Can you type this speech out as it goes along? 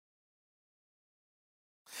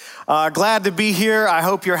Glad to be here. I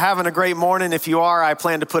hope you're having a great morning. If you are, I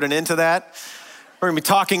plan to put an end to that. We're going to be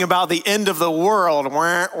talking about the end of the world.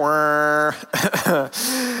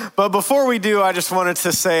 But before we do, I just wanted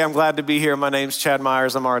to say I'm glad to be here. My name's Chad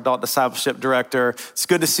Myers. I'm our Adult Discipleship Director. It's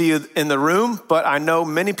good to see you in the room, but I know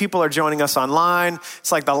many people are joining us online.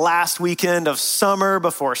 It's like the last weekend of summer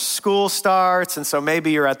before school starts, and so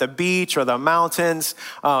maybe you're at the beach or the mountains.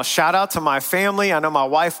 Shout out to my family. I know my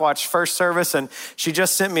wife watched first service, and she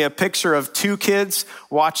just sent me a picture of 2 kids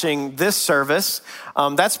watching this service.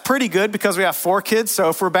 That's pretty good because we have 4 kids, so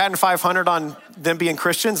if we're batting 500 on them being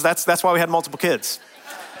Christians, that's why we had multiple kids.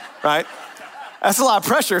 Right? That's a lot of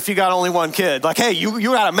pressure if you got only 1 kid. Like, hey, you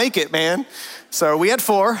got to make it, man. So we had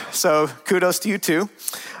 4, so kudos to you too.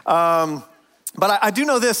 But I do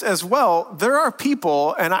know this as well. There are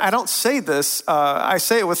people, and I don't say this, I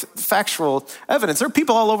say it with factual evidence. There are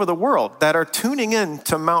people all over the world that are tuning in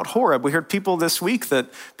to Mount Horeb. We heard people this week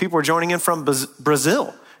that people were joining in from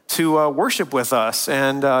Brazil to worship with us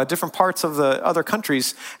and different parts of the other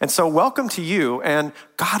countries. And so welcome to you. And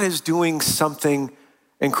God is doing something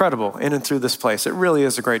incredible in and through this place. It really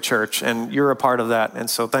is a great church, and you're a part of that. And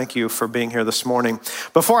so thank you for being here this morning.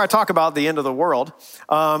 Before I talk about the end of the world,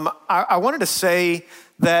 I wanted to say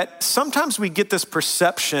that sometimes we get this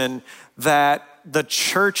perception that the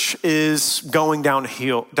church is going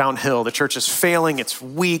downhill. The church is failing. It's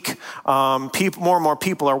weak. More and more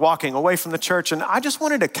people are walking away from the church. And I just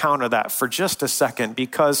wanted to counter that for just a second,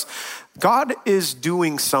 because God is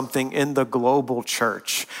doing something in the global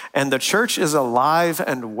church, and the church is alive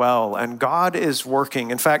and well, and God is working.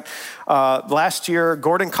 In fact, last year,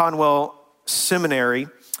 Gordon Conwell Seminary,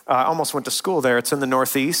 I almost went to school there. It's in the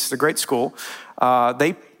Northeast. It's a great school.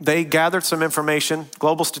 They gathered some information,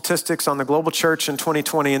 global statistics on the global church in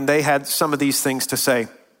 2020, and they had some of these things to say.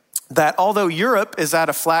 That although Europe is at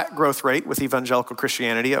a flat growth rate with evangelical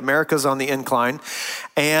Christianity, America's on the incline,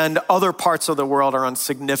 and other parts of the world are on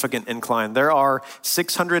significant incline. There are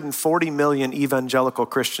 640 million evangelical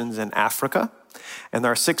Christians in Africa, and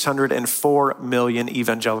there are 604 million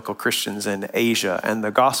evangelical Christians in Asia, and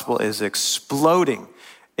the gospel is exploding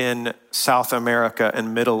in South America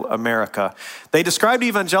and Middle America. They described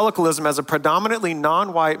evangelicalism as a predominantly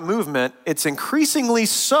non-white movement. It's increasingly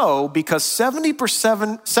so because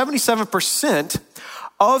 77%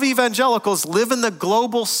 of evangelicals live in the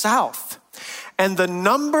global South. And the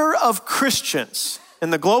number of Christians in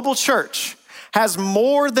the global church has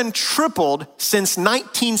more than tripled since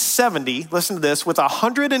 1970, listen to this, with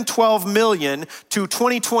 112 million to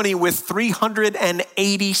 2020 with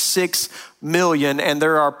 386 million. And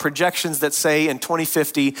there are projections that say in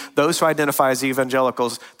 2050, those who identify as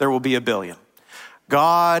evangelicals, there will be 1 billion.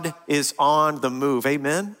 God is on the move,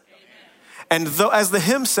 amen? And though, as the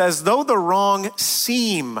hymn says, though the wrong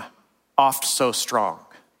seem oft so strong,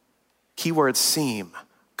 keyword seem,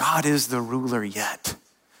 God is the ruler yet.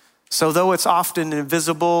 So though it's often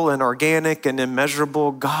invisible and organic and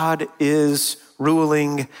immeasurable, God is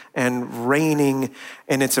ruling and reigning,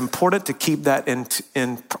 and it's important to keep that in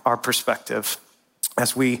our perspective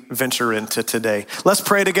as we venture into today. Let's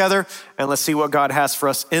pray together, and let's see what God has for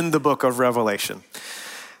us in the book of Revelation.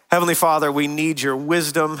 Heavenly Father, we need your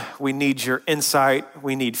wisdom, we need your insight,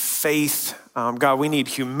 we need faith. God, we need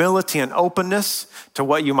humility and openness to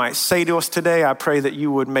what you might say to us today. I pray that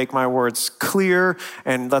you would make my words clear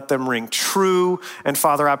and let them ring true. And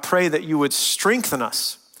Father, I pray that you would strengthen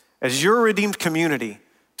us as your redeemed community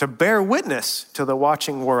to bear witness to the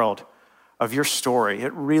watching world of your story.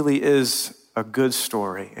 It really is a good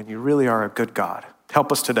story, and you really are a good God.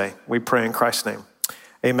 Help us today, we pray in Christ's name.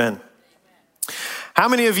 Amen. How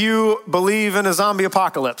many of you believe in a zombie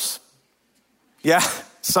apocalypse? Yeah,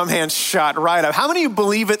 some hands shot right up. How many of you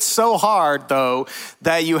believe it so hard, though,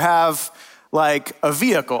 that you have like a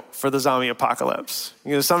vehicle for the zombie apocalypse?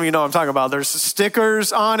 You know, some of you know what I'm talking about. There's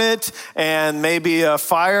stickers on it and maybe a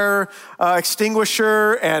fire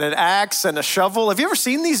extinguisher and an axe and a shovel. Have you ever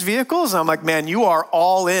seen these vehicles? And I'm like, man, you are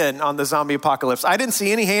all in on the zombie apocalypse. I didn't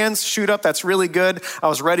see any hands shoot up. That's really good. I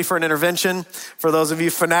was ready for an intervention. For those of you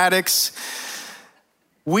fanatics,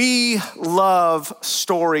 we love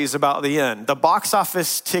stories about the end. The box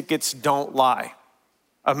office tickets don't lie.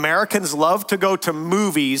 Americans love to go to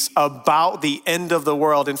movies about the end of the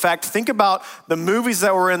world. In fact, think about the movies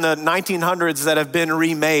that were in the 1900s that have been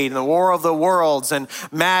remade, The War of the Worlds and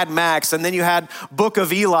Mad Max, and then you had Book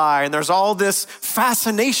of Eli, and there's all this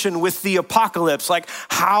fascination with the apocalypse. Like,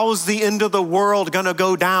 how's the end of the world gonna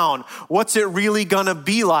go down? What's it really gonna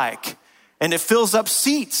be like? And it fills up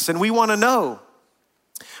seats, and we wanna know.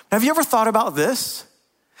 Have you ever thought about this?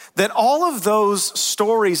 That all of those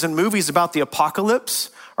stories and movies about the apocalypse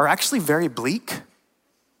are actually very bleak.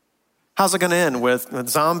 How's it going to end? With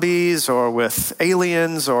zombies or with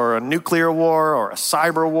aliens or a nuclear war or a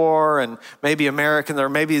cyber war and maybe American or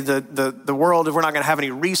maybe the world, if we're not going to have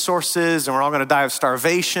any resources and we're all going to die of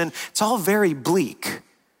starvation. It's all very bleak.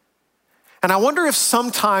 And I wonder if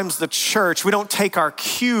sometimes the church, we don't take our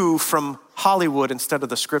cue from Hollywood instead of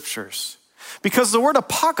the scriptures. Because the word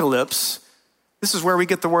apocalypse, this is where we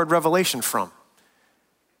get the word revelation from.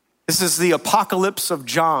 This is the apocalypse of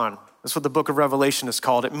John. That's what the book of Revelation is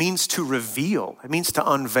called. It means to reveal. It means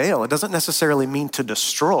to unveil. It doesn't necessarily mean to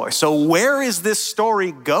destroy. So where is this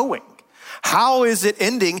story going? How is it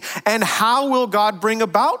ending? And how will God bring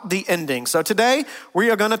about the ending? So today we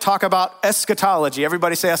are going to talk about eschatology.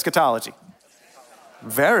 Everybody say eschatology.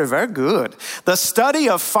 Very, very good. The study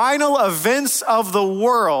of final events of the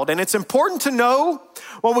world. And it's important to know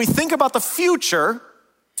when we think about the future,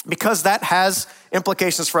 because that has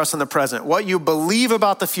implications for us in the present. What you believe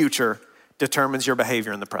about the future determines your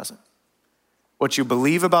behavior in the present. What you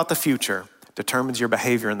believe about the future determines your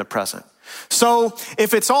behavior in the present. So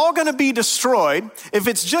if it's all going to be destroyed, if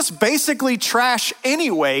it's just basically trash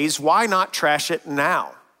anyways, why not trash it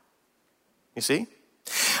now? You see?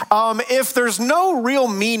 If there's no real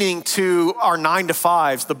meaning to our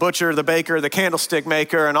 9-to-5s, the butcher, the baker, the candlestick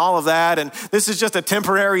maker, and all of that, and this is just a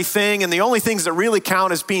temporary thing, and the only things that really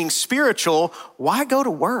count as being spiritual, why go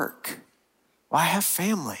to work? Why have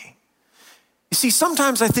family? You see,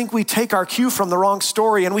 sometimes I think we take our cue from the wrong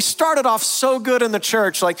story, and we started off so good in the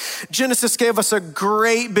church. Like Genesis gave us a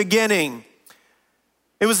great beginning.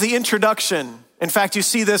 It was the introduction. In fact, you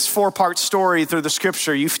see this 4-part story through the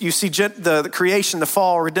scripture. You see the creation, the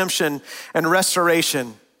fall, redemption, and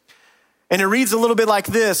restoration. And it reads a little bit like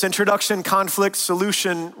this: introduction, conflict,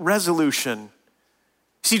 solution, resolution.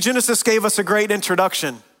 See, Genesis gave us a great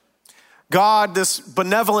introduction. God, this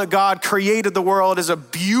benevolent God, created the world as a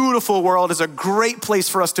beautiful world, as a great place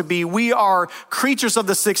for us to be. We are creatures of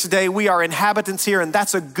the sixth day. We are inhabitants here, and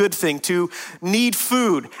that's a good thing, to need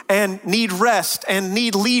food and need rest and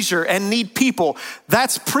need leisure and need people.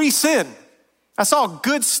 That's pre-sin. That's all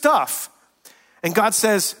good stuff. And God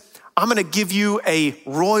says, I'm going to give you a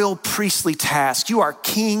royal priestly task. You are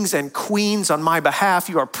kings and queens on my behalf.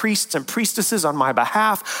 You are priests and priestesses on my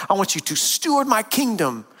behalf. I want you to steward my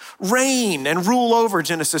kingdom. Reign and rule over,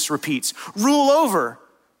 Genesis repeats. Rule over,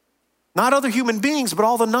 not other human beings, but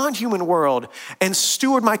all the non-human world, and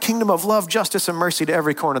steward my kingdom of love, justice, and mercy to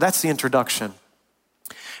every corner. That's the introduction.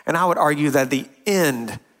 And I would argue that the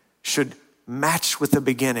end should match with the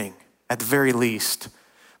beginning at the very least.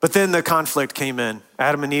 But then the conflict came in.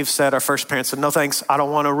 Adam and Eve said, our first parents said, no thanks, I don't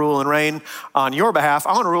want to rule and reign on your behalf.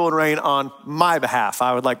 I want to rule and reign on my behalf.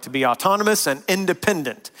 I would like to be autonomous and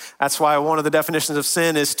independent. That's why one of the definitions of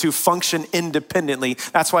sin is to function independently.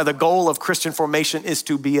 That's why the goal of Christian formation is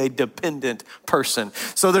to be a dependent person.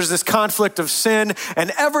 So there's this conflict of sin,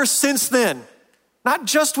 and ever since then, not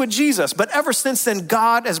just with Jesus, but ever since then,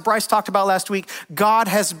 God, as Bryce talked about last week, God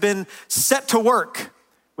has been set to work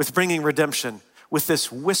with bringing redemption, with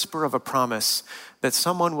this whisper of a promise that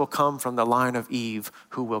someone will come from the line of Eve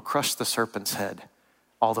who will crush the serpent's head,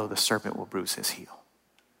 although the serpent will bruise his heel.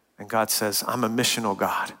 And God says, I'm a missional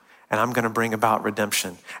God, and I'm going to bring about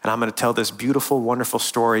redemption. And I'm going to tell this beautiful, wonderful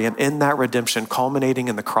story. And in that redemption, culminating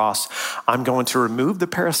in the cross, I'm going to remove the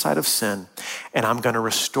parasite of sin, and I'm going to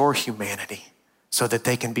restore humanity so that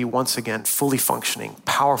they can be once again fully functioning,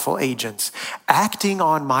 powerful agents, acting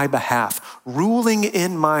on my behalf, ruling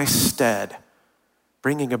in my stead,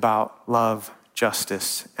 bringing about love,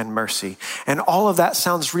 justice, and mercy. And all of that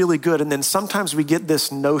sounds really good. And then sometimes we get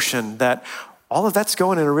this notion that all of that's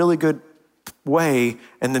going in a really good way,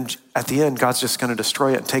 and then at the end, God's just going to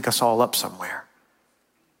destroy it and take us all up somewhere.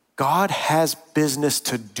 God has business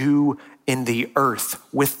to do in the earth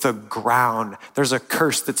with the ground. There's a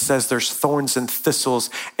curse that says there's thorns and thistles,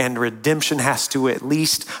 and redemption has to at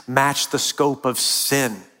least match the scope of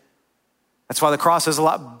sin. That's why the cross is a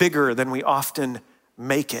lot bigger than we often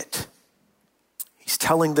make it. He's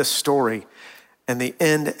telling this story, and the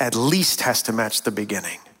end at least has to match the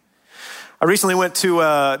beginning. I recently went to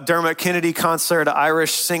a Dermot Kennedy concert, an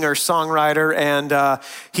Irish singer, songwriter, and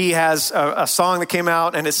he has a song that came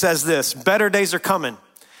out, and it says this: better days are coming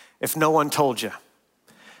if no one told you.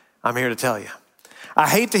 I'm here to tell you. I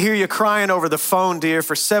hate to hear you crying over the phone, dear.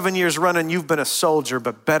 For 7 years running, you've been a soldier,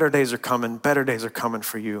 but better days are coming. Better days are coming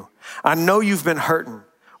for you. I know you've been hurting,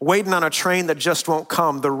 waiting on a train that just won't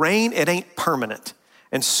come. The rain, it ain't permanent.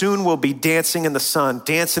 And soon we'll be dancing in the sun,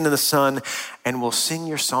 and we'll sing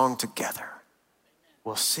your song together.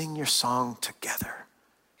 We'll sing your song together.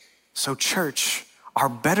 So church, are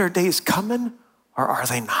better days coming or are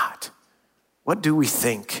they not? What do we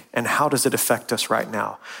think, and how does it affect us right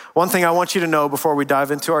now? One thing I want you to know before we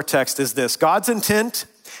dive into our text is this: God's intent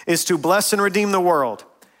is to bless and redeem the world,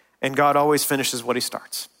 and God always finishes what he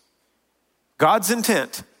starts. God's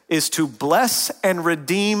intent is to bless and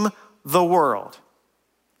redeem the world.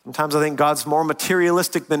 Sometimes I think God's more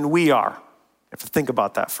materialistic than we are. You have to think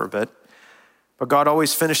about that for a bit. But God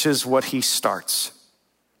always finishes what he starts.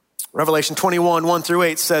 Revelation 21,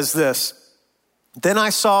 1-8 says this: Then I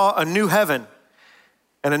saw a new heaven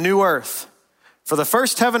and a new earth. For the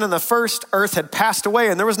first heaven and the first earth had passed away,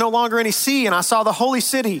 and there was no longer any sea. And I saw the holy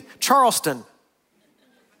city, Charleston.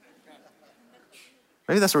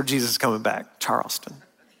 Maybe that's where Jesus is coming back, Charleston.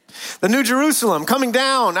 The New Jerusalem coming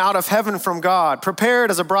down out of heaven from God,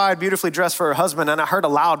 prepared as a bride beautifully dressed for her husband. And I heard a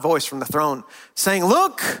loud voice from the throne saying,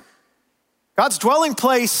 Look, God's dwelling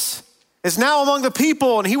place is now among the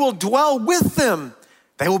people, and he will dwell with them.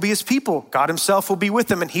 They will be his people. God himself will be with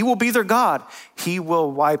them, and he will be their God. He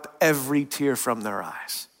will wipe every tear from their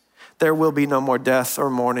eyes. There will be no more death or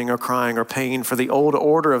mourning or crying or pain, for the old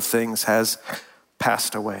order of things has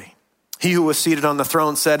passed away. He who was seated on the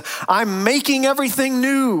throne said, I'm making everything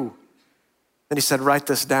new. Then he said, write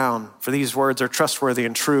this down, for these words are trustworthy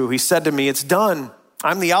and true. He said to me, it's done.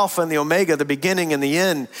 I'm the Alpha and the Omega, the beginning and the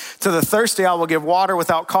end. To the thirsty I will give water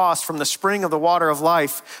without cost from the spring of the water of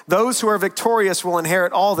life. Those who are victorious will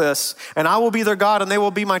inherit all this, and I will be their God, and they will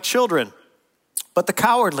be my children. But the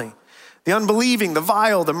cowardly, the unbelieving, the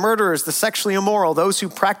vile, the murderers, the sexually immoral, those who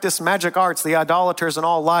practice magic arts, the idolaters, and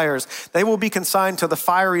all liars, they will be consigned to the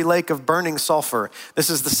fiery lake of burning sulfur. This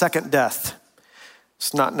is the second death.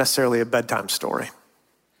 It's not necessarily a bedtime story.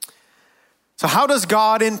 So how does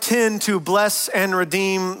God intend to bless and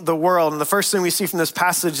redeem the world? And the first thing we see from this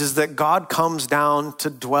passage is that God comes down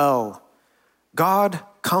to dwell. God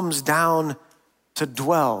comes down to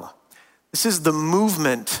dwell. This is the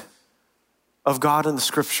movement of God in the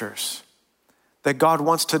scriptures, that God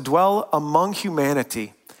wants to dwell among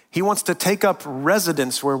humanity. He wants to take up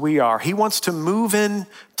residence where we are. He wants to move in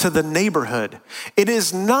to the neighborhood. It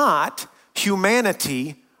is not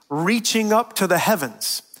humanity reaching up to the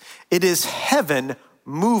heavens. It is heaven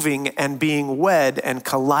moving and being wed and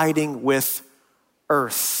colliding with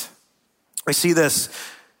earth. We see this.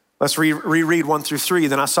 Let's reread 1-3.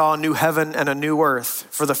 Then I saw a new heaven and a new earth,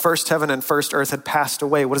 for the first heaven and first earth had passed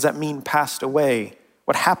away. What does that mean, passed away?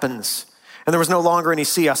 What happens? And there was no longer any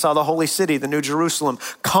sea. I saw the holy city, the New Jerusalem,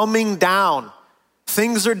 coming down.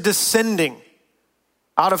 Things are descending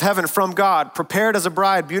out of heaven from God, prepared as a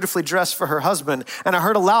bride beautifully dressed for her husband. And I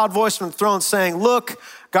heard a loud voice from the throne saying, look,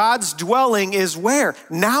 God's dwelling is where?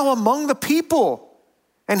 Now among the people,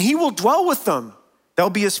 and he will dwell with them. They'll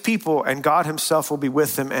be his people, and God himself will be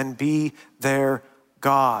with them and be their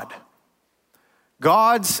God.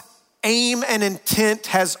 God's aim and intent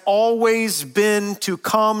has always been to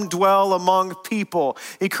come dwell among people.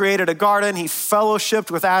 He created a garden, he fellowshiped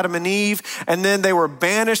with Adam and Eve, and then they were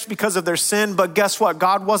banished because of their sin. But guess what?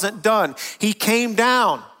 God wasn't done. He came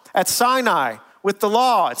down at Sinai with the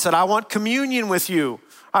law and said, I want communion with you.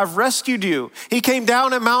 I've rescued you. He came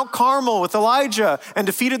down at Mount Carmel with Elijah and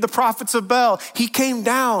defeated the prophets of Baal. He came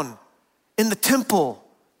down in the temple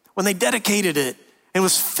when they dedicated it and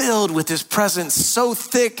was filled with his presence, so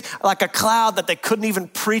thick like a cloud that they couldn't even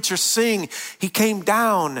preach or sing. He came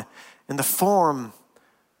down in the form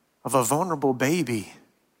of a vulnerable baby,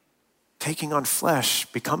 taking on flesh,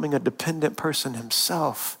 becoming a dependent person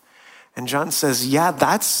himself. And John says, yeah,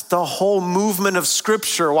 that's the whole movement of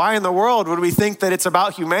scripture. Why in the world would we think that it's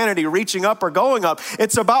about humanity reaching up or going up?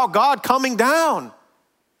 It's about God coming down.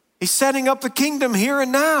 He's setting up the kingdom here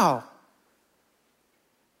and now.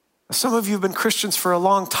 Some of you have been Christians for a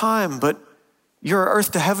long time, but you're an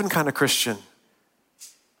earth to heaven kind of Christian.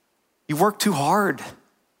 You work too hard.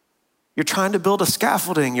 You're trying to build a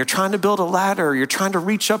scaffolding. You're trying to build a ladder. You're trying to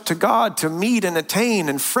reach up to God to meet and attain.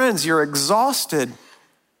 And friends, you're exhausted.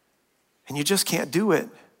 And you just can't do it.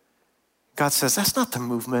 God says, that's not the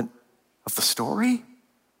movement of the story.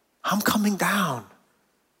 I'm coming down.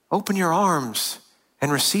 Open your arms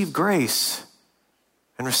and receive grace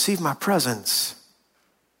and receive my presence.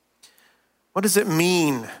 What does it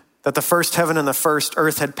mean that the first heaven and the first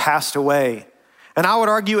earth had passed away? And I would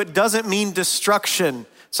argue it doesn't mean destruction.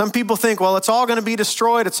 Some people think, well, it's all going to be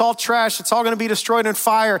destroyed. It's all trash. It's all going to be destroyed in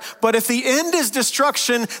fire. But if the end is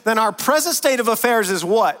destruction, then our present state of affairs is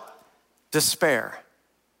what? Despair.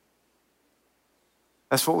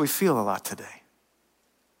 That's what we feel a lot today.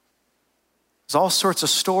 There's all sorts of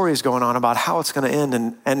stories going on about how it's going to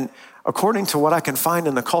end. And according to what I can find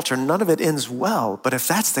in the culture, none of it ends well. But if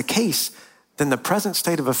that's the case, then the present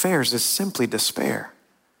state of affairs is simply despair.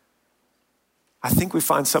 I think we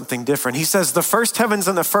find something different. He says the first heavens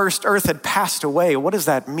and the first earth had passed away. What does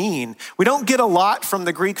that mean? We don't get a lot from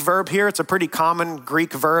the Greek verb here. It's a pretty common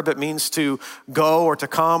Greek verb. It means to go or to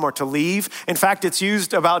come or to leave. In fact, it's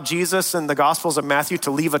used about Jesus in the Gospels of Matthew to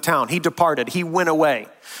leave a town. He departed, he went away.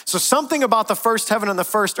 So something about the first heaven and the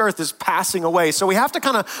first earth is passing away. So we have to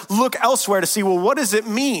kind of look elsewhere to see, well, what does it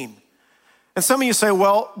mean? And some of you say,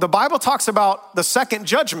 well, the Bible talks about the second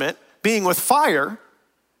judgment being with fire.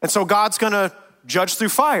 And so God's gonna judge through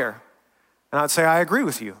fire. And I'd say, I agree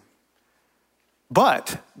with you.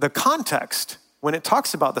 But the context, when it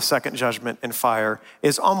talks about the second judgment in fire,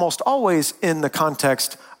 is almost always in the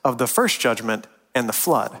context of the first judgment and the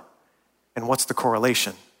flood. And what's the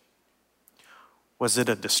correlation? Was it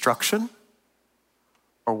a destruction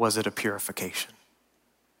or was it a purification?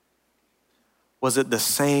 Was it the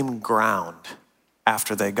same ground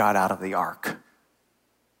after they got out of the ark?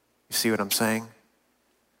 You see what I'm saying?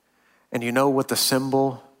 And you know what the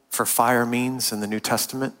symbol for fire means in the New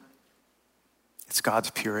Testament? It's God's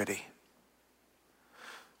purity.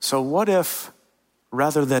 So what if,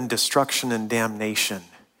 rather than destruction and damnation,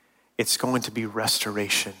 it's going to be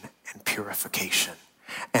restoration and purification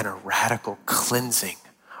and a radical cleansing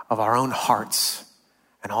of our own hearts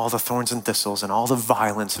and all the thorns and thistles and all the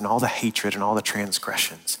violence and all the hatred and all the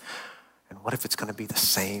transgressions? And what if it's going to be the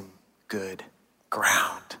same good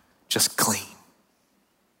ground, just clean?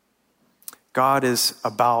 God is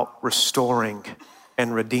about restoring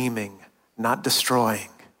and redeeming, not destroying.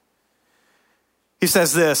 He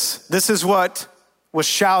says this is what was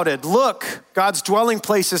shouted. Look, God's dwelling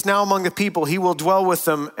place is now among the people. He will dwell with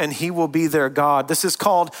them and he will be their God. This is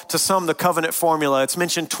called, to some, the covenant formula. It's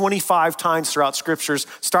mentioned 25 times throughout scriptures,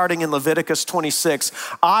 starting in Leviticus 26.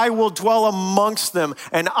 I will dwell amongst them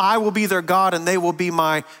and I will be their God and they will be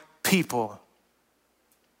my people.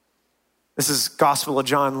 This is Gospel of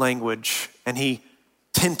John language, and he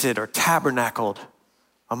tented or tabernacled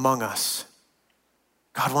among us.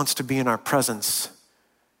 God wants to be in our presence.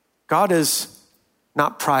 God is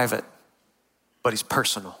not private, but he's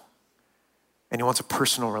personal. And he wants a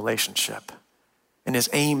personal relationship. And his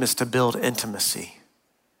aim is to build intimacy.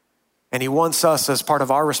 And he wants us, as part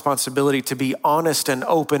of our responsibility, to be honest and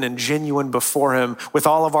open and genuine before him with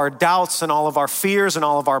all of our doubts and all of our fears and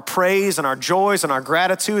all of our praise and our joys and our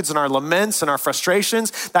gratitudes and our laments and our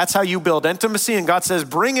frustrations. That's how you build intimacy. And God says,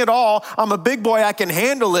 bring it all. I'm a big boy. I can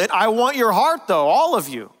handle it. I want your heart, though, all of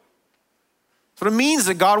you. That's what it means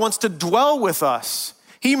that God wants to dwell with us.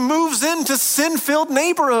 He moves into sin-filled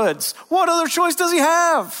neighborhoods. What other choice does he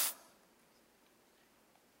have?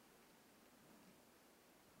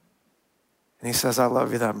 And he says, I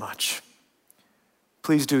love you that much.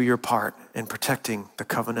 Please do your part in protecting the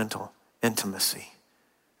covenantal intimacy.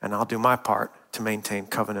 And I'll do my part to maintain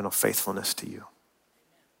covenantal faithfulness to you.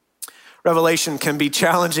 Revelation can be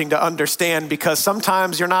challenging to understand because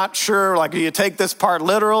sometimes you're not sure, like, do you take this part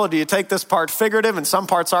literal or do you take this part figurative? And some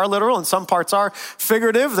parts are literal and some parts are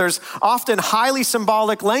figurative. There's often highly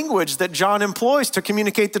symbolic language that John employs to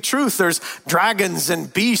communicate the truth. There's dragons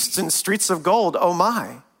and beasts and streets of gold. Oh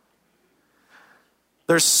my.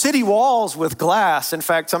 There's city walls with glass. In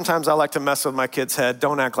fact, sometimes I like to mess with my kid's head.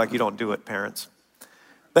 Don't act like you don't do it, parents.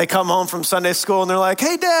 They come home from Sunday school and they're like,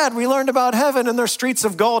 hey, Dad, we learned about heaven and there's streets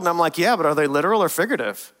of gold. And I'm like, yeah, but are they literal or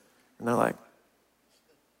figurative? And they're like,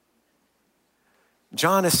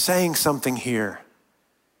 John is saying something here.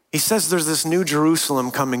 He says there's this new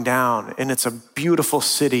Jerusalem coming down and it's a beautiful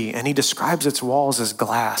city and he describes its walls as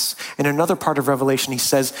glass. In another part of Revelation, he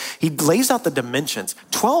says, he lays out the dimensions,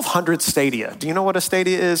 1,200 stadia. Do you know what a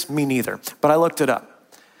stadia is? Me neither, but I looked it up.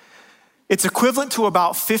 It's equivalent to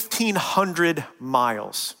about 1,500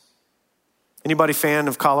 miles. Anybody fan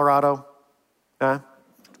of Colorado?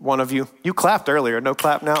 One of you? You clapped earlier, no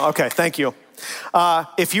clap now? Okay, thank you.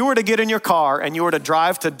 If you were to get in your car and you were to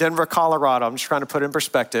drive to Denver, Colorado, I'm just trying to put it in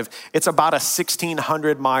perspective, it's about a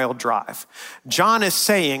 1,600 mile drive. John is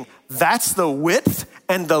saying that's the width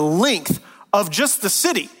and the length of just the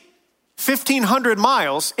city, 1,500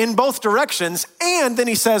 miles in both directions. And then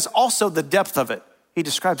he says also the depth of it. He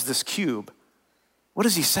describes this cube. What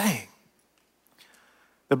is he saying?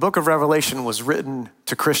 The book of Revelation was written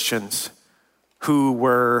to Christians who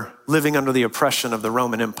were living under the oppression of the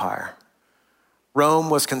Roman Empire. Rome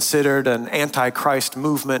was considered an anti-Christ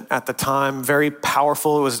movement at the time, very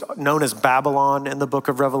powerful. It was known as Babylon in the book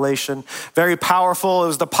of Revelation. Very powerful. It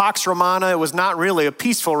was the Pax Romana. It was not really a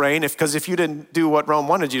peaceful reign because if you didn't do what Rome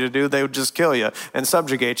wanted you to do, they would just kill you and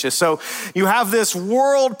subjugate you. So you have this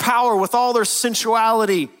world power with all their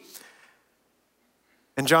sensuality.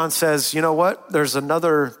 And John says, you know what? There's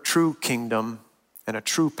another true kingdom and a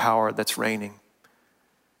true power that's reigning.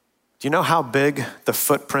 Do you know how big the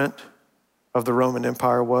footprint of the Roman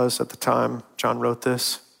Empire was at the time John wrote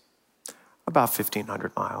this? About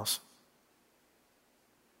 1,500 miles.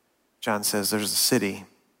 John says there's a city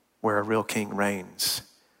where a real king reigns,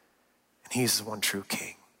 and he's the one true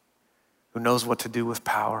king who knows what to do with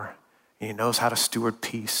power, and he knows how to steward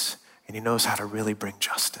peace, and he knows how to really bring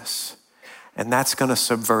justice. And that's going to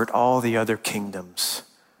subvert all the other kingdoms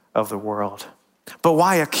of the world. But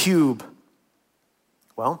why a cube?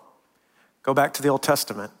 Well, go back to the Old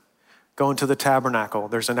Testament. Go into the tabernacle.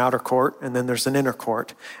 There's an outer court, and then there's an inner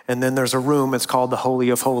court. And then there's a room, it's called the Holy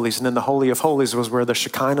of Holies. And in the Holy of Holies was where the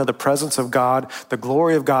Shekinah, the presence of God, the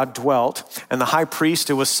glory of God dwelt. And the high priest,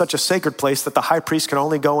 it was such a sacred place that the high priest could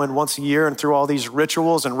only go in once a year and through all these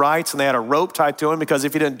rituals and rites. And they had a rope tied to him because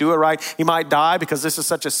if he didn't do it right, he might die because this is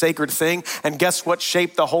such a sacred thing. And guess what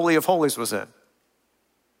shape the Holy of Holies was in?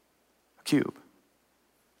 A cube.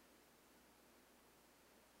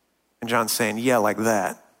 And John's saying, yeah, like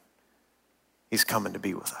that. He's coming to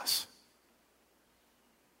be with us.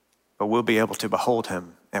 But we'll be able to behold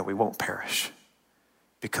him and we won't perish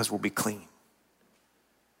because we'll be clean.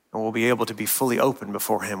 And we'll be able to be fully open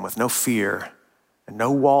before him with no fear and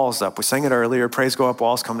no walls up. We sang it earlier, praise go up,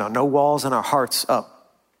 walls come down. No walls in our hearts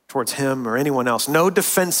up towards him or anyone else. No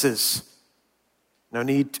defenses. No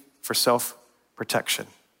need for self-protection.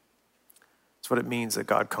 That's what it means that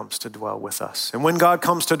God comes to dwell with us. And when God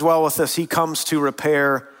comes to dwell with us, he comes to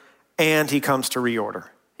repair and he comes to reorder.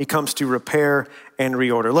 He comes to repair and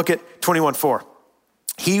reorder. Look at 21:4.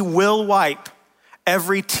 He will wipe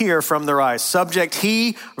every tear from their eyes. Subject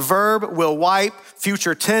he, verb will wipe,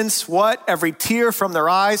 future tense, what? Every tear from their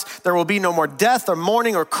eyes. There will be no more death or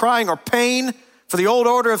mourning or crying or pain, for the old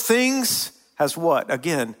order of things has what?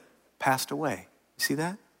 Again, passed away. You see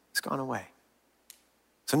that? It's gone away.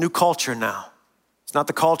 It's a new culture now. It's not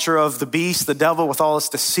the culture of the beast, the devil with all its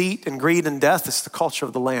deceit and greed and death. It's the culture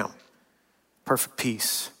of the Lamb. Perfect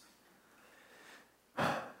peace.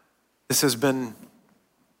 This has been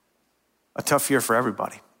a tough year for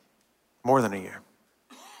everybody. More than a year.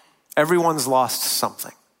 Everyone's lost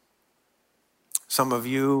something. Some of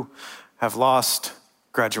you have lost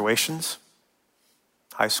graduations,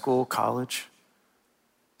 high school, college.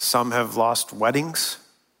 Some have lost weddings.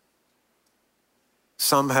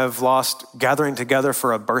 Some have lost gathering together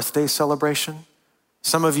for a birthday celebration.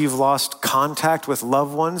 Some of you have lost contact with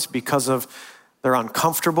loved ones because of they're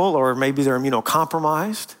uncomfortable or maybe they're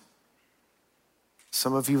immunocompromised.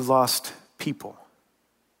 Some of you lost people.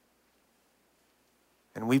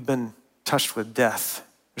 And we've been touched with death.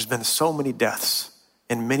 There's been so many deaths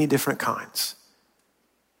in many different kinds.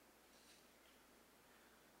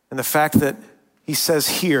 And the fact that he says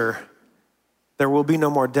here, there will be no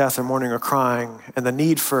more death or mourning or crying, and the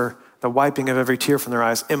need for the wiping of every tear from their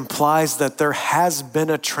eyes implies that there has been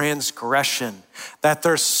a transgression, that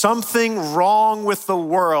there's something wrong with the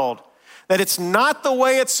world, that it's not the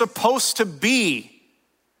way it's supposed to be.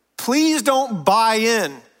 Please don't buy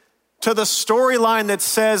in to the storyline that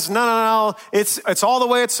says, no, it's all the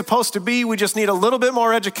way it's supposed to be. We just need a little bit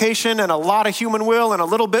more education and a lot of human will and a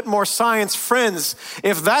little bit more science. Friends,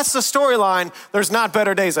 if that's the storyline, there's not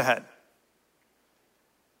better days ahead.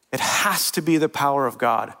 It has to be the power of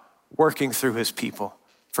God working through his people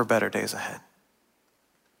for better days ahead.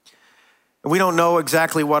 And we don't know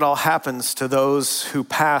exactly what all happens to those who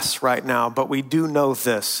pass right now, but we do know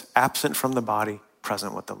this: absent from the body,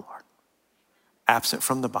 present with the Lord. Absent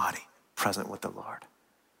from the body, present with the Lord.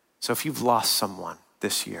 So if you've lost someone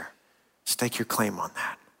this year, stake your claim on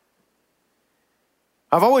that.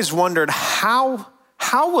 I've always wondered how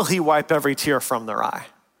will he wipe every tear from their eye?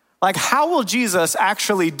 Like, how will Jesus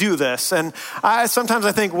actually do this? And sometimes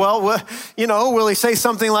I think, well, will he say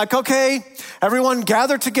something like, okay, everyone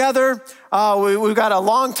gather together. We've got a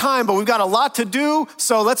long time, but we've got a lot to do.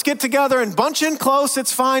 So let's get together and bunch in close.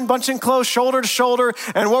 It's fine. Bunch in close, shoulder to shoulder.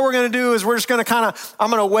 And what we're going to do is we're just going to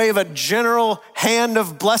I'm going to wave a general hand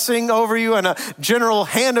of blessing over you and a general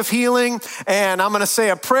hand of healing. And I'm going to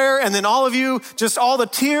say a prayer. And then all of you, just all the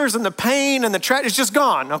tears and the pain and the tragedy, it's just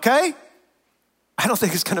gone. Okay? I don't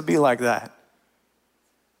think it's going to be like that.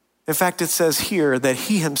 In fact, it says here that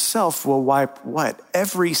he himself will wipe what?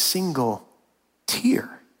 Every single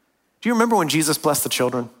tear. Do you remember when Jesus blessed the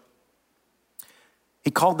children?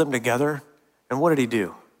 He called them together, and what did he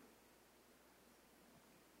do?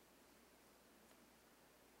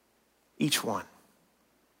 Each one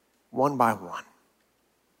by one.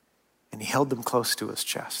 And he held them close to his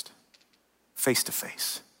chest, face to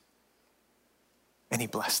face. And he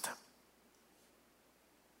blessed them.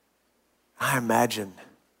 I imagine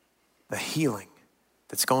the healing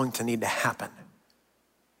that's going to need to happen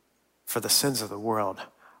for the sins of the world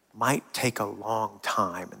might take a long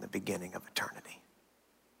time in the beginning of eternity.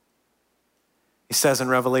 He says in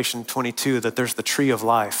Revelation 22 that there's the tree of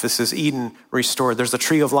life. This is Eden restored. There's the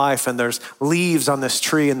tree of life and there's leaves on this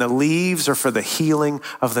tree, and the leaves are for the healing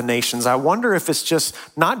of the nations. I wonder if it's just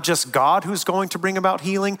not just God who's going to bring about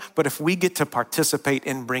healing, but if we get to participate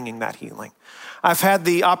in bringing that healing. I've had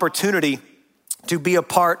the opportunity to be a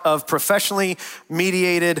part of professionally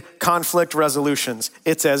mediated conflict resolutions.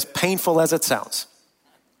 It's as painful as it sounds.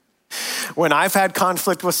 When I've had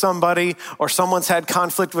conflict with somebody or someone's had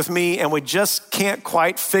conflict with me and we just can't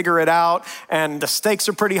quite figure it out and the stakes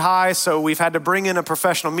are pretty high, so we've had to bring in a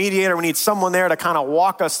professional mediator. We need someone there to kind of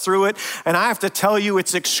walk us through it. And I have to tell you,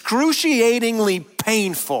 it's excruciatingly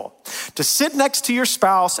painful to sit next to your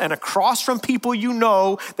spouse and across from people you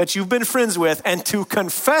know that you've been friends with and to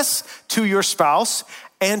confess to your spouse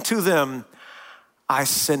and to them, I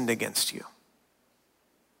sinned against you.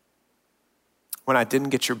 When I didn't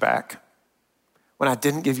get your back, when I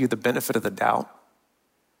didn't give you the benefit of the doubt,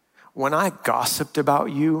 when I gossiped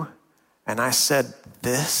about you and I said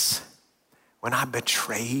this, when I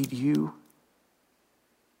betrayed you,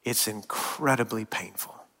 it's incredibly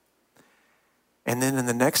painful. And then in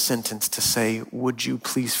the next sentence to say, would you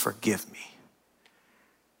please forgive me?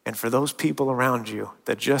 And for those people around you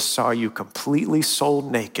that just saw you completely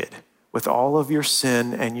sold naked with all of your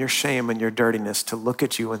sin and your shame and your dirtiness, to look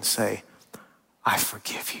at you and say, I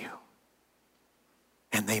forgive you.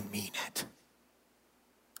 And they mean it.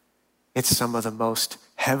 It's some of the most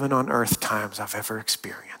heaven on earth times I've ever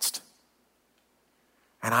experienced.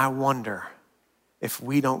 And I wonder if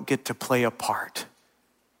we don't get to play a part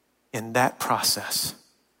in that process,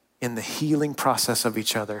 in the healing process of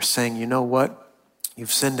each other, saying, you know what?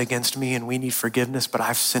 You've sinned against me and we need forgiveness, but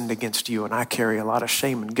I've sinned against you and I carry a lot of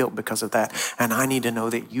shame and guilt because of that. And I need to know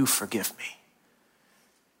that you forgive me.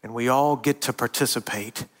 And we all get to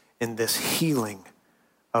participate in this healing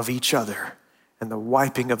of each other and the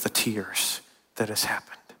wiping of the tears that has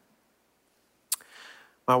happened.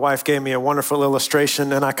 My wife gave me a wonderful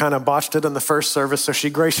illustration and I kind of botched it in the first service, so she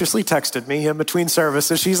graciously texted me in between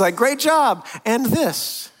services. She's like, great job, and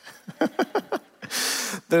this.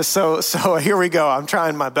 So here we go. I'm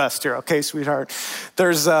trying my best here, okay, sweetheart?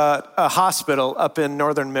 There's a hospital up in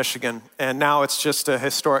northern Michigan, and now it's just a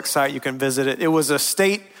historic site. You can visit it. It was a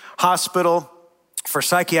state hospital for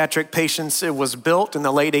psychiatric patients. It was built in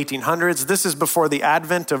the late 1800s. This is before the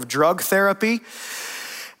advent of drug therapy.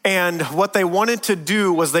 And what they wanted to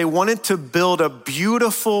do was they wanted to build a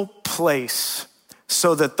beautiful place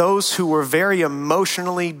so that those who were very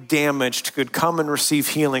emotionally damaged could come and receive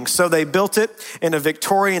healing. So they built it in a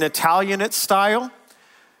Victorian Italianate style.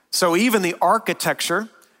 So even the architecture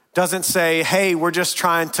doesn't say, hey, we're just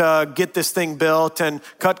trying to get this thing built and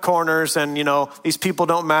cut corners and, these people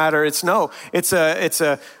don't matter. It's a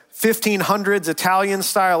 1500s Italian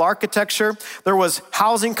style architecture. There was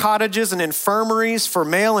housing cottages and infirmaries for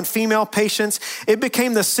male and female patients. It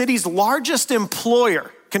became the city's largest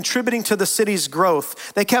employer, contributing to the city's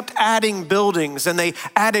growth. They kept adding buildings and they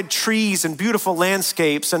added trees and beautiful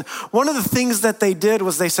landscapes. And one of the things that they did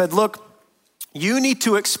was they said, look, you need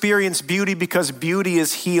to experience beauty because beauty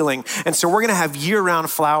is healing. And so we're gonna have year-round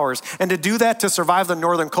flowers. And to do that, to survive the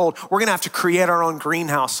northern cold, we're gonna have to create our own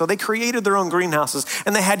greenhouse. So they created their own greenhouses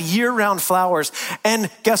and they had year-round flowers. And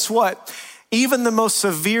guess what? Even the most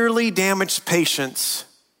severely damaged patients,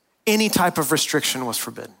 any type of restriction was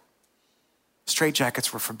forbidden.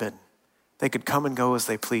 Straitjackets were forbidden. They could come and go as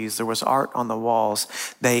they pleased. There was art on the walls.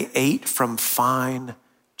 They ate from fine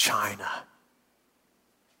china.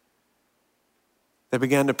 They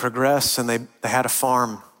began to progress and they had a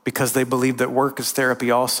farm because they believed that work is therapy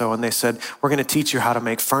also. And they said, we're gonna teach you how to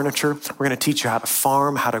make furniture. We're gonna teach you how to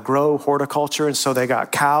farm, how to grow horticulture. And so they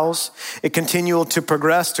got cows. It continued to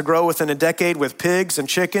progress, to grow within a decade with pigs and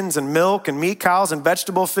chickens and milk and meat cows and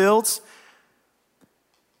vegetable fields.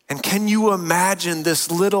 And can you imagine this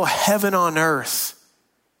little heaven on earth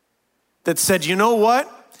that said, you know what?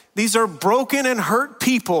 These are broken and hurt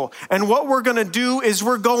people. And what we're gonna do is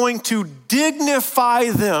we're going to dignify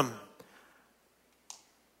them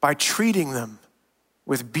by treating them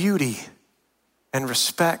with beauty and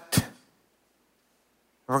respect. And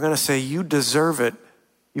we're gonna say, you deserve it.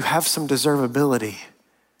 You have some deservability.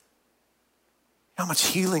 How much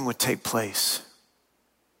healing would take place?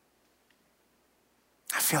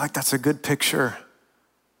 I feel like that's a good picture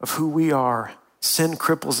of who we are. Sin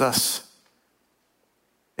cripples us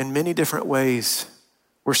in many different ways.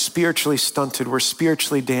 We're spiritually stunted. We're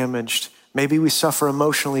spiritually damaged. Maybe we suffer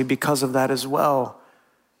emotionally because of that as well.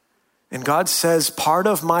 And God says, part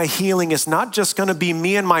of my healing is not just gonna be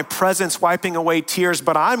me and my presence wiping away tears,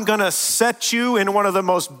 but I'm gonna set you in one of the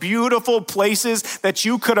most beautiful places that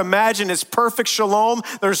you could imagine. It's perfect shalom.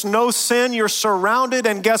 There's no sin, you're surrounded,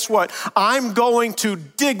 and guess what? I'm going to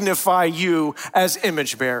dignify you as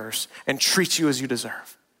image bearers and treat you as you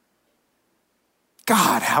deserve.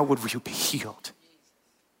 God, how would we be healed?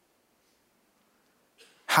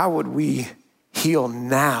 How would we heal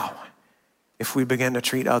now if we begin to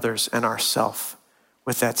treat others and ourselves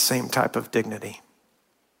with that same type of dignity?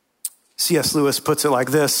 C.S. Lewis puts it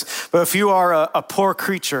like this: but if you are a poor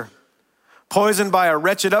creature, poisoned by a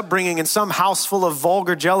wretched upbringing in some house full of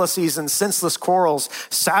vulgar jealousies and senseless quarrels,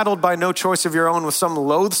 saddled by no choice of your own with some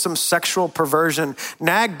loathsome sexual perversion,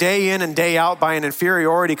 nagged day in and day out by an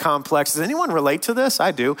inferiority complex. Does anyone relate to this?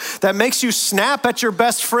 I do. That makes you snap at your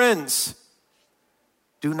best friends.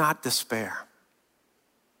 Do not despair.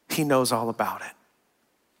 He knows all about it.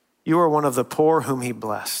 You are one of the poor whom he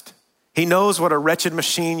blessed. He knows what a wretched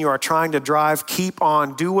machine you are trying to drive. Keep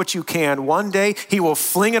on, do what you can. One day he will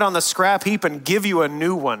fling it on the scrap heap and give you a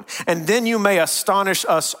new one. And then you may astonish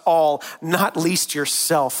us all, not least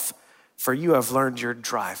yourself, for you have learned your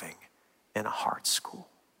driving in a hard school.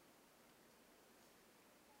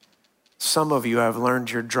 Some of you have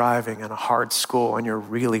learned your driving in a hard school and you're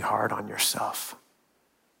really hard on yourself.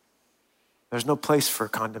 There's no place for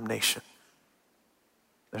condemnation.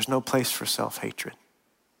 There's no place for self-hatred.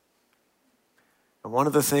 And one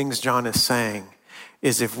of the things John is saying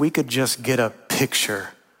is if we could just get a picture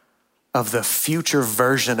of the future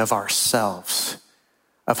version of ourselves,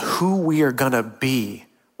 of who we are gonna be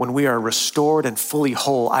when we are restored and fully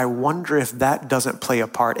whole, I wonder if that doesn't play a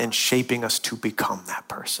part in shaping us to become that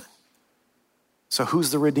person. So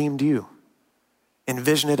who's the redeemed you?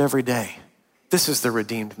 Envision it every day. This is the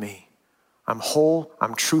redeemed me. I'm whole,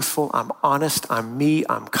 I'm truthful, I'm honest, I'm me,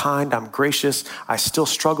 I'm kind, I'm gracious. I still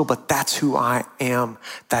struggle, but that's who I am.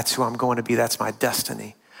 That's who I'm going to be. That's my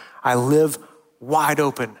destiny. I live wide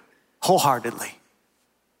open, wholeheartedly,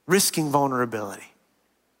 risking vulnerability,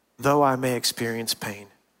 though I may experience pain,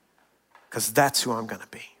 because that's who I'm going to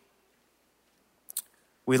be.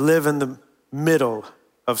 We live in the middle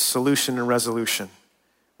of solution and resolution.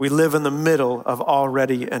 We live in the middle of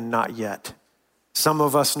already and not yet. Some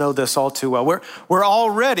of us know this all too well. We're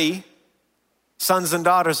already sons and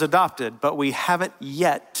daughters adopted, but we haven't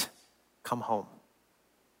yet come home.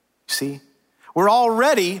 See? We're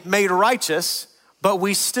already made righteous, but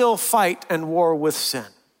we still fight and war with sin.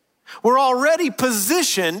 We're already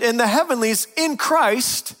positioned in the heavenlies in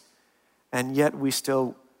Christ, and yet we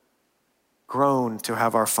still groan to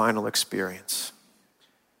have our final experience.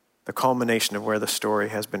 The culmination of where the story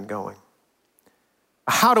has been going.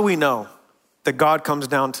 How do we know that God comes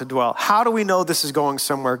down to dwell? How do we know this is going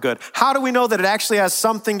somewhere good? How do we know that it actually has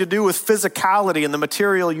something to do with physicality in the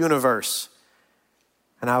material universe?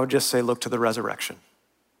 And I would just say, look to the resurrection.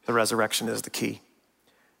 The resurrection is the key.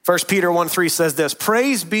 1 Peter 1:3 says this: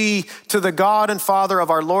 praise be to the God and Father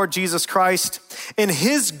of our Lord Jesus Christ. In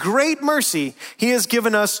his great mercy, he has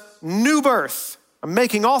given us new birth. I'm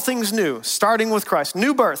making all things new, starting with Christ.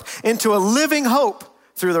 New birth into a living hope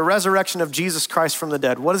through the resurrection of Jesus Christ from the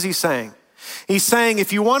dead. What is he saying? He's saying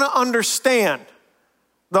if you want to understand,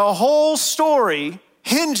 the whole story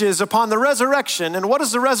hinges upon the resurrection. And what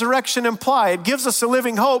does the resurrection imply? It gives us a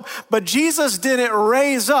living hope, but Jesus didn't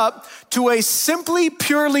raise up to a simply,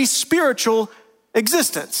 purely spiritual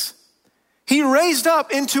existence. He raised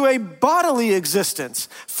up into a bodily existence,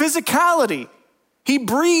 physicality. He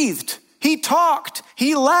breathed, he talked,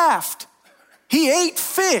 he laughed, he ate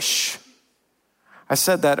fish. I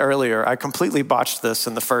said that earlier. I completely botched this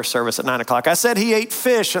in the first service at 9:00. I said he ate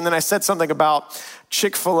fish, and then I said something about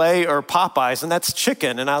Chick-fil-A or Popeyes, and that's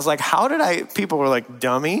chicken. And I was like, people were like,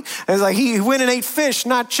 dummy. I was like, he went and ate fish,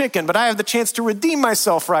 not chicken, but I have the chance to redeem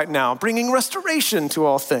myself right now, bringing restoration to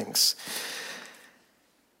all things.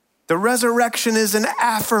 The resurrection is an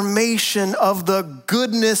affirmation of the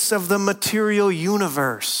goodness of the material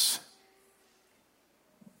universe,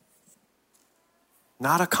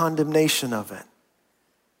 not a condemnation of it.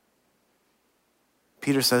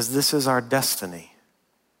 Peter says this is our destiny,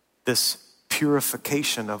 this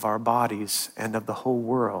purification of our bodies and of the whole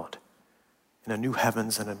world in a new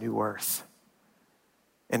heavens and a new earth.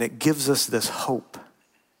 And it gives us this hope.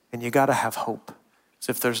 And you got to have hope. So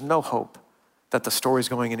if there's no hope that the story's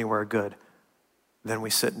going anywhere good, then we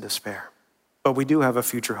sit in despair. But we do have a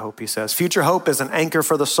future hope, he says. Future hope is an anchor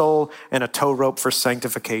for the soul and a tow rope for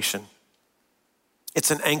sanctification. It's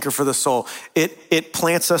an anchor for the soul. It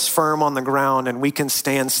plants us firm on the ground and we can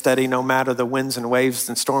stand steady no matter the winds and waves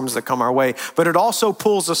and storms that come our way. But it also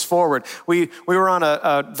pulls us forward. We were on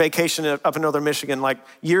a vacation up in northern Michigan like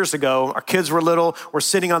years ago. Our kids were little. We're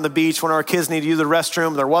sitting on the beach. One of our kids needed to use the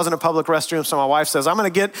restroom. There wasn't a public restroom. So my wife says, I'm going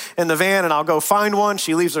to get in the van and I'll go find one.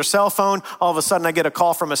 She leaves her cell phone. All of a sudden I get a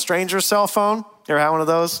call from a stranger's cell phone. You ever had one of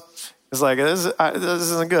those? It's like, this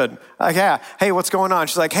isn't good. Like, yeah, hey, what's going on?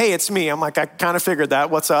 She's like, hey, it's me. I'm like, I kind of figured that.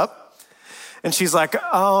 What's up? And she's like,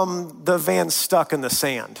 the van's stuck in the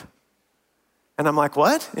sand. And I'm like,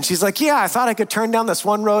 what? And she's like, yeah, I thought I could turn down this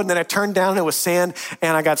one road, and then I turned down, and it was sand,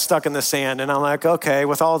 and I got stuck in the sand. And I'm like, okay,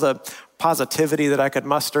 with all the positivity that I could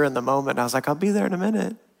muster in the moment, I was like, I'll be there in a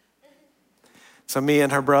minute. So me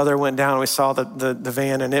and her brother went down, and we saw the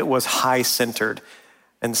van, and it was high-centered.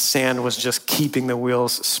 And sand was just keeping the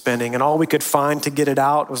wheels spinning. And all we could find to get it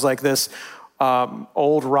out was like this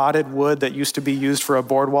old rotted wood that used to be used for a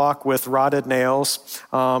boardwalk with rotted nails.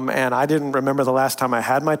 And I didn't remember the last time I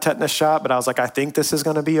had my tetanus shot, but I was like, I think this is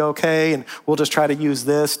gonna be okay. And we'll just try to use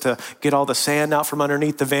this to get all the sand out from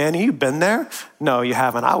underneath the van. You've been there? No, you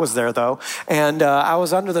haven't. I was there though. And I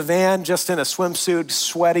was under the van just in a swimsuit,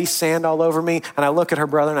 sweaty, sand all over me. And I look at her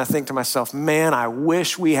brother and I think to myself, man, I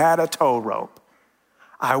wish we had a tow rope.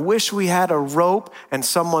 I wish we had a rope and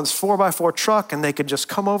someone's 4x4 truck and they could just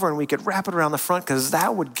come over and we could wrap it around the front because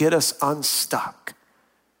that would get us unstuck.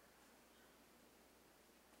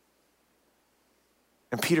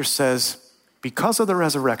 And Peter says, because of the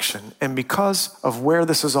resurrection and because of where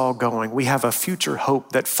this is all going, we have a future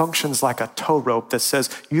hope that functions like a tow rope that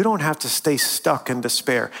says, you don't have to stay stuck in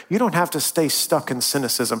despair. You don't have to stay stuck in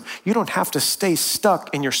cynicism. You don't have to stay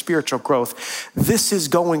stuck in your spiritual growth. This is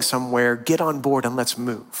going somewhere. Get on board and let's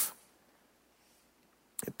move.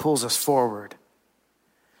 It pulls us forward.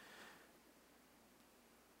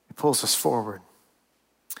 It pulls us forward.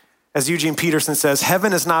 As Eugene Peterson says,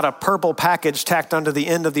 heaven is not a purple package tacked onto the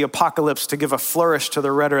end of the apocalypse to give a flourish to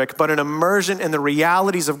the rhetoric, but an immersion in the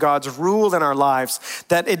realities of God's rule in our lives.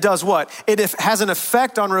 That it does what? It has an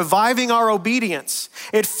effect on reviving our obedience.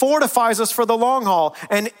 It fortifies us for the long haul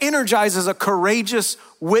and energizes a courageous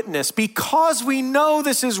witness. Because we know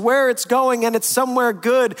this is where it's going and it's somewhere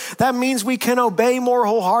good, that means we can obey more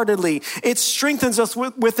wholeheartedly. It strengthens us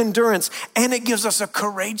with endurance and it gives us a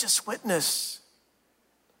courageous witness.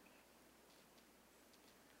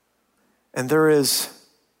 And there is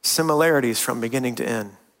similarities from beginning to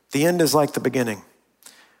end. The end is like the beginning.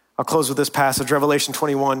 I'll close with this passage, Revelation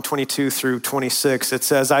 21, 22 through 26. It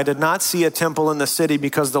says, I did not see a temple in the city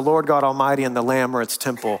because the Lord God Almighty and the Lamb are its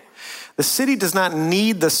temple. The city does not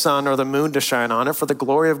need the sun or the moon to shine on it, for the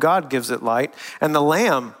glory of God gives it light, and the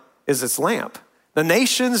Lamb is its lamp. The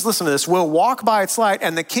nations, listen to this, will walk by its light,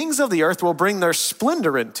 and the kings of the earth will bring their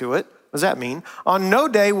splendor into it. What does that mean? On no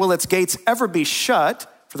day will its gates ever be shut,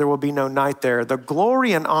 for there will be no night there. The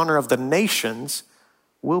glory and honor of the nations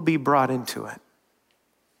will be brought into it.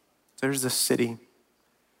 There's this city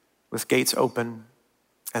with gates open,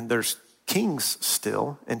 and there's kings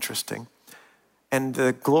still, interesting, and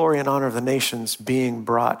the glory and honor of the nations being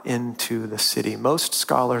brought into the city. Most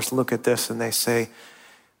scholars look at this and they say,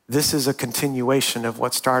 this is a continuation of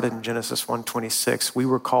what started in Genesis 1:26. We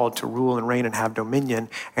were called to rule and reign and have dominion,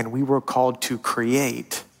 and we were called to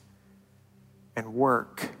create and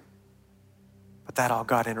work. But that all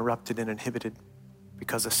got interrupted and inhibited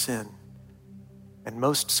because of sin. And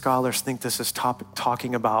most scholars think this is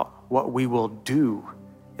talking about what we will do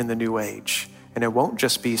in the new age. And it won't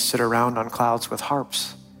just be sit around on clouds with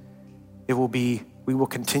harps. It will be, we will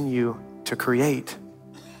continue to create.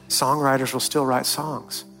 Songwriters will still write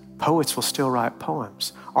songs. Poets will still write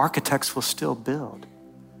poems. Architects will still build.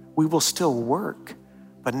 We will still work.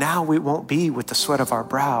 But now we won't be with the sweat of our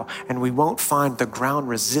brow, and we won't find the ground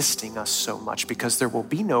resisting us so much because there will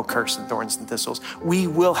be no curse and thorns and thistles. We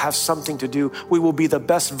will have something to do. We will be the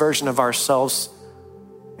best version of ourselves,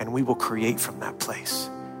 and we will create from that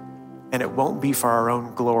place. And it won't be for our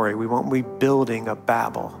own glory. We won't be building a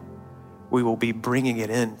Babel. We will be bringing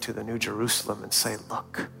it into the New Jerusalem and say,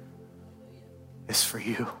 look, it's for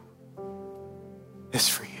you. It's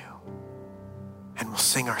for you. And we'll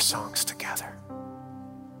sing our songs together.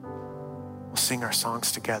 We'll sing our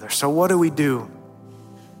songs together. So what do we do?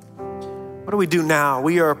 What do we do now?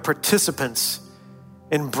 We are participants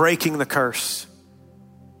in breaking the curse.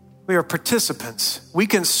 We are participants. We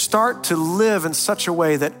can start to live in such a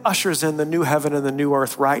way that ushers in the new heaven and the new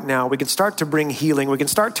earth right now. We can start to bring healing. We can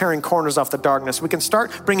start tearing corners off the darkness. We can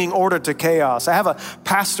start bringing order to chaos. I have a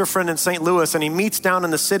pastor friend in St. Louis, and he meets down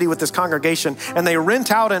in the city with his congregation, and they rent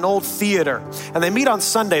out an old theater, and they meet on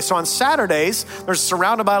Sundays. So on Saturdays, they're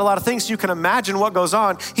surrounded by a lot of things. You can imagine what goes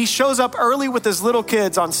on. He shows up early with his little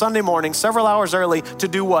kids on Sunday morning, several hours early, to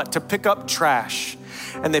do what? To pick up trash.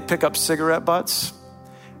 And they pick up cigarette butts,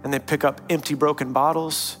 and they pick up empty broken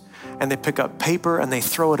bottles, and they pick up paper, and they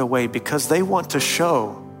throw it away because they want to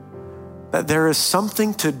show that there is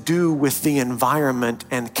something to do with the environment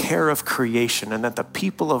and care of creation, and that the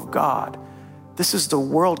people of God, this is the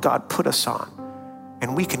world God put us on,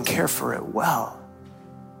 and we can care for it well.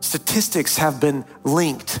 Statistics have been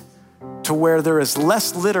linked to where there is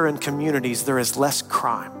less litter in communities, there is less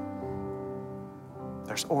crime.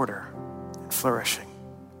 There's order and flourishing.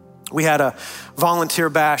 We had a volunteer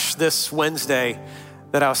bash this Wednesday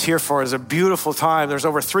that I was here for. It was a beautiful time. There's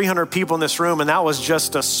over 300 people in this room, and that was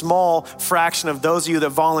just a small fraction of those of you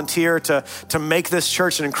that volunteer to make this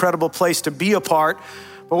church an incredible place to be a part.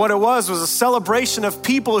 But what it was a celebration of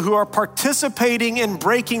people who are participating in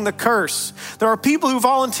breaking the curse. There are people who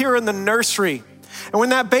volunteer in the nursery. And when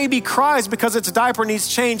that baby cries because its diaper needs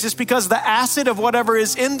change, it's because the acid of whatever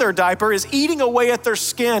is in their diaper is eating away at their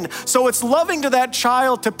skin. So it's loving to that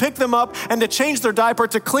child to pick them up and to change their diaper,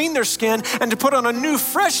 to clean their skin, and to put on a new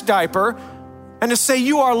fresh diaper, and to say,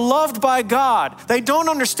 you are loved by God. They don't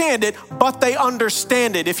understand it, but they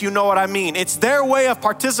understand it, if you know what I mean. It's their way of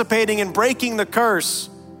participating in breaking the curse.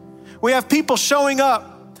 We have people showing up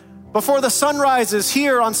before the sun rises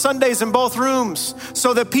here on Sundays in both rooms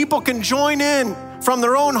so that people can join in from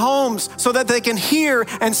their own homes so that they can hear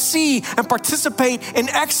and see and participate in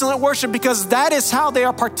excellent worship, because that is how they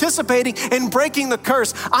are participating in breaking the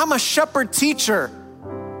curse. I'm a shepherd teacher.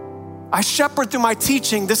 I shepherd through my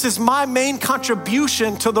teaching. This is my main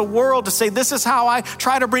contribution to the world, to say this is how I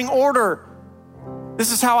try to bring order.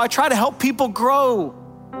 This is how I try to help people grow.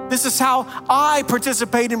 This is how I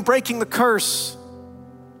participate in breaking the curse.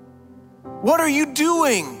 What are you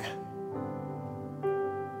doing?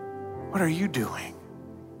 What are you doing?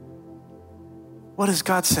 What has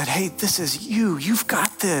God said? Hey, this is you. You've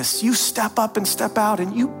got this. You step up and step out,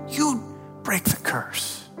 and you break the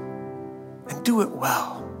curse and do it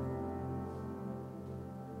well.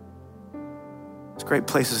 There's great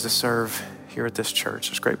places to serve here at this church.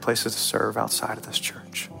 There's great places to serve outside of this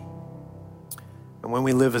church. And when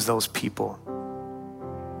we live as those people,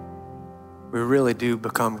 we really do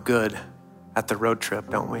become good at the road trip,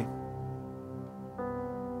 don't we?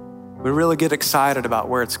 We really get excited about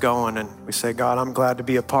where it's going, and we say, God, I'm glad to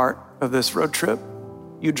be a part of this road trip.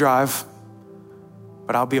 You drive,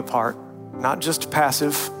 but I'll be a part, not just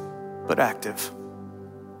passive, but active.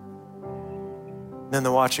 Then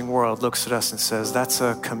the watching world looks at us and says, that's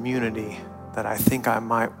a community that I think I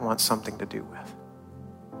might want something to do with.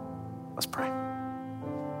 Let's pray.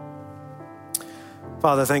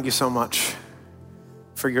 Father, thank you so much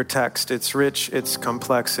for your text. It's rich, it's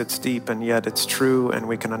complex, it's deep, and yet it's true, and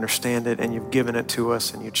we can understand it, and you've given it to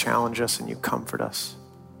us, and you challenge us, and you comfort us.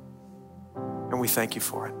 And we thank you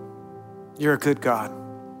for it. You're a good God.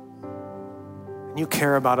 And you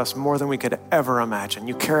care about us more than we could ever imagine.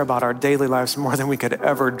 You care about our daily lives more than we could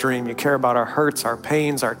ever dream. You care about our hurts, our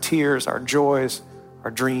pains, our tears, our joys,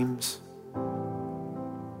 our dreams.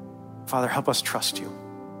 Father, help us trust you.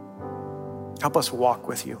 Help us walk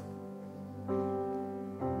with you.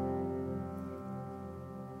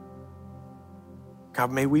 God,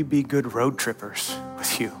 may we be good road trippers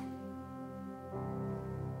with you.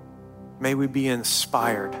 May we be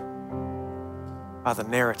inspired by the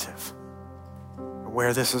narrative and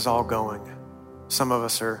where this is all going. Some of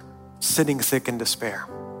us are sitting thick in despair.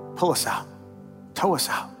 Pull us out. Tow us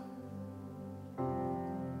out.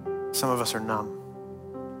 Some of us are numb.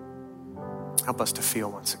 Help us to feel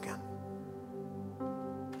once again.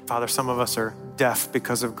 Father, some of us are deaf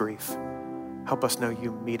because of grief. Help us know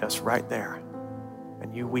you meet us right there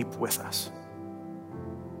and you weep with us.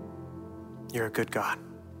 You're a good God.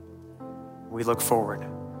 We look forward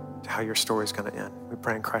to how your story is going to end. We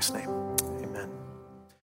pray in Christ's name.